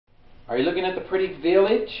Are you looking at the pretty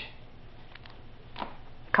village?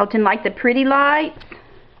 Colton liked the pretty lights.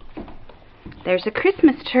 There's a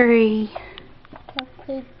Christmas tree.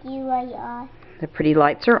 The pretty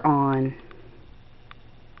lights are on.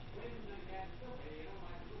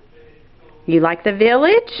 You like the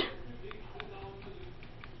village?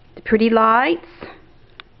 The pretty lights?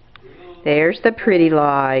 There's the pretty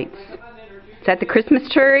lights. Is that the Christmas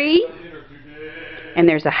tree? And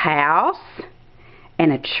there's a house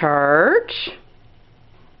and a church.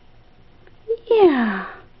 Yeah.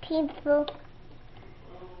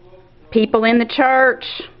 People in the church.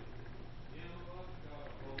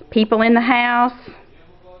 People in the house.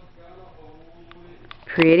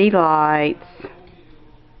 Pretty lights.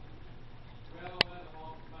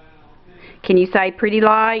 Can you say pretty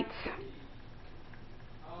lights?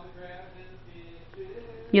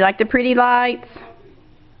 You like the pretty lights?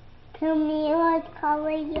 Tell me what's car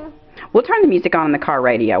radio. We'll turn the music on in the car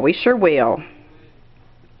radio. We sure will.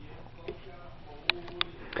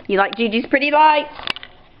 You like Gigi's pretty lights?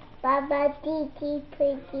 Bye-bye, Gigi's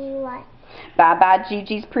pretty lights. Bye-bye,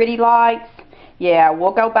 Gigi's pretty lights. Yeah,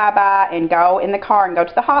 we'll go bye-bye and go in the car and go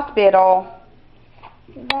to the hospital.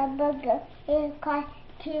 Bye-bye, go in the car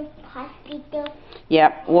to the hospital.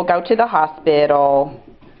 Yep, we'll go to the hospital.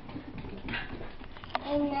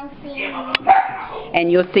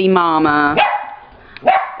 And you'll see Mama.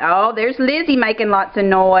 Oh, there's Lizzie making lots of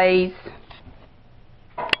noise.